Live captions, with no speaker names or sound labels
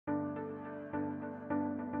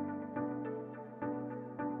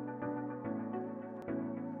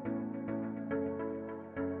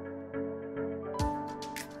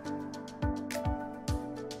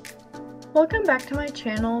Welcome back to my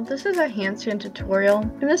channel. This is a handstand tutorial.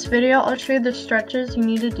 In this video, I'll show you the stretches you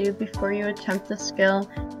need to do before you attempt the skill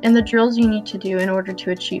and the drills you need to do in order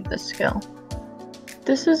to achieve this skill.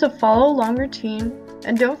 This is a follow along routine,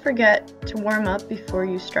 and don't forget to warm up before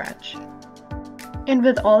you stretch. And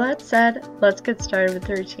with all that said, let's get started with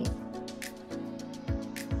the routine.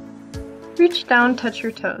 Reach down, touch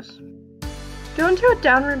your toes. Go into a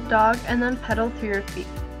downward dog and then pedal through your feet.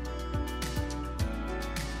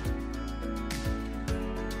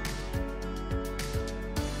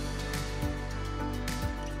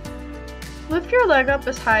 Lift your leg up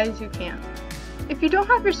as high as you can. If you don't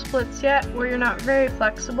have your splits yet, or you're not very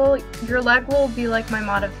flexible, your leg will be like my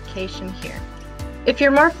modification here. If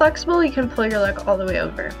you're more flexible, you can pull your leg all the way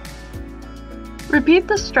over. Repeat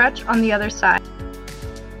the stretch on the other side.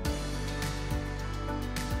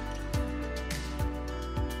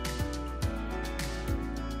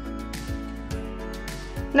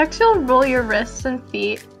 Next, you'll roll your wrists and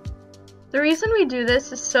feet. The reason we do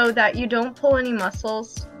this is so that you don't pull any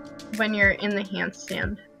muscles when you're in the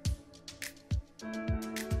handstand.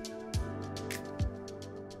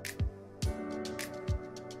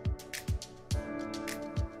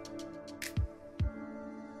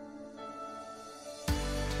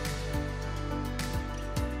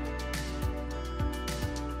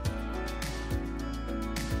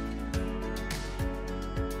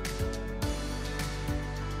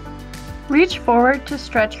 Reach forward to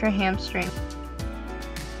stretch your hamstring.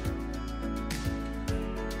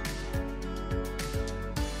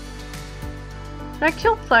 Next,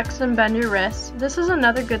 you'll flex and bend your wrists. This is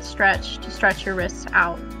another good stretch to stretch your wrists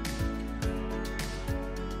out.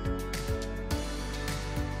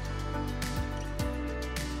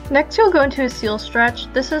 Next, you'll go into a seal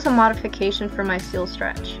stretch. This is a modification for my seal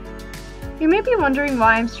stretch. You may be wondering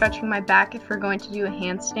why I'm stretching my back if we're going to do a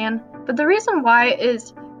handstand, but the reason why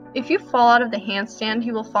is if you fall out of the handstand,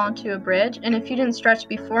 you will fall into a bridge, and if you didn't stretch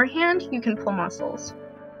beforehand, you can pull muscles.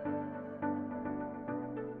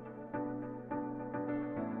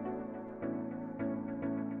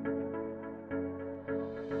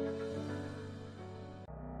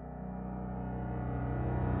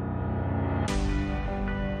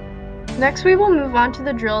 Next, we will move on to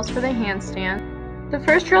the drills for the handstand. The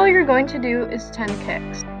first drill you're going to do is 10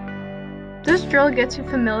 kicks. This drill gets you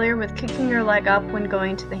familiar with kicking your leg up when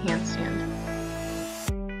going to the handstand.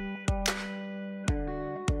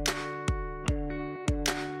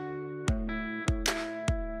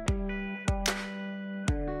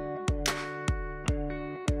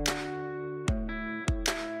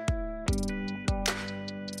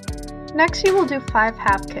 Next, you will do 5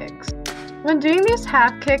 half kicks. When doing these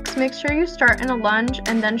half kicks, make sure you start in a lunge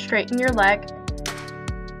and then straighten your leg.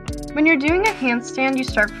 When you're doing a handstand, you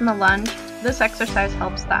start from a lunge. This exercise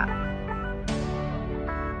helps that.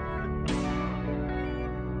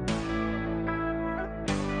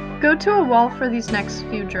 Go to a wall for these next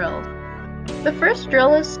few drills. The first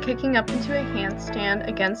drill is kicking up into a handstand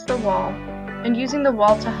against the wall and using the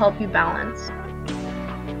wall to help you balance.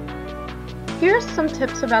 Here are some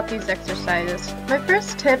tips about these exercises. My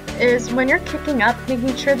first tip is when you're kicking up,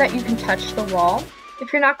 making sure that you can touch the wall.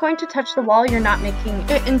 If you're not going to touch the wall, you're not making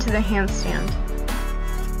it into the handstand.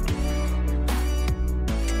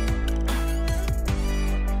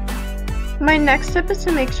 My next tip is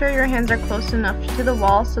to make sure your hands are close enough to the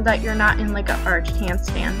wall so that you're not in like an arched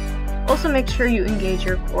handstand. Also make sure you engage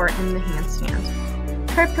your core in the handstand.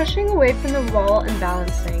 Try pushing away from the wall and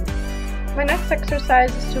balancing. My next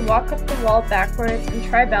exercise is to walk up the wall backwards and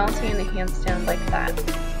try balancing in the handstand like that.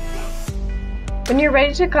 When you're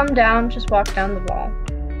ready to come down, just walk down the wall.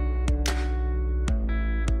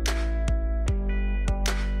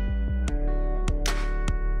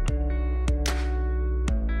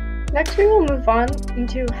 Next, we will move on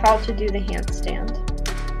into how to do the handstand.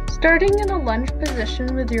 Starting in a lunge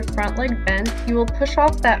position with your front leg bent, you will push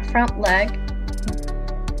off that front leg.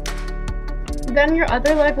 Then your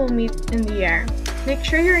other leg will meet in the air. Make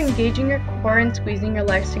sure you're engaging your core and squeezing your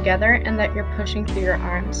legs together and that you're pushing through your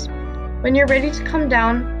arms. When you're ready to come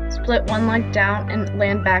down, split one leg down and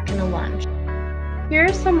land back in a lunge. Here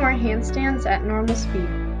are some more handstands at normal speed.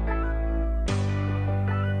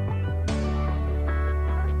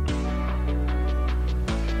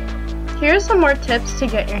 Here are some more tips to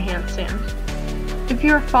get your handstand. If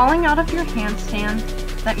you are falling out of your handstand,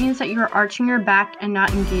 that means that you are arching your back and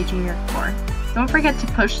not engaging your core. Don't forget to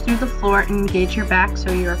push through the floor and engage your back so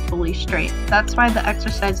you are fully straight. That's why the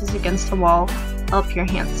exercises against the wall help your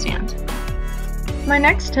handstand. My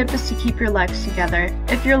next tip is to keep your legs together.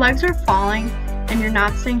 If your legs are falling and you're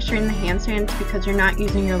not staying straight in the handstand, it's because you're not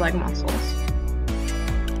using your leg muscles.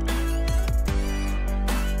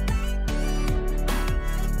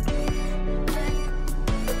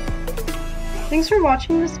 Thanks for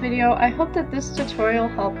watching this video. I hope that this tutorial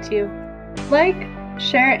helped you. Like,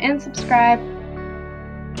 share, and subscribe.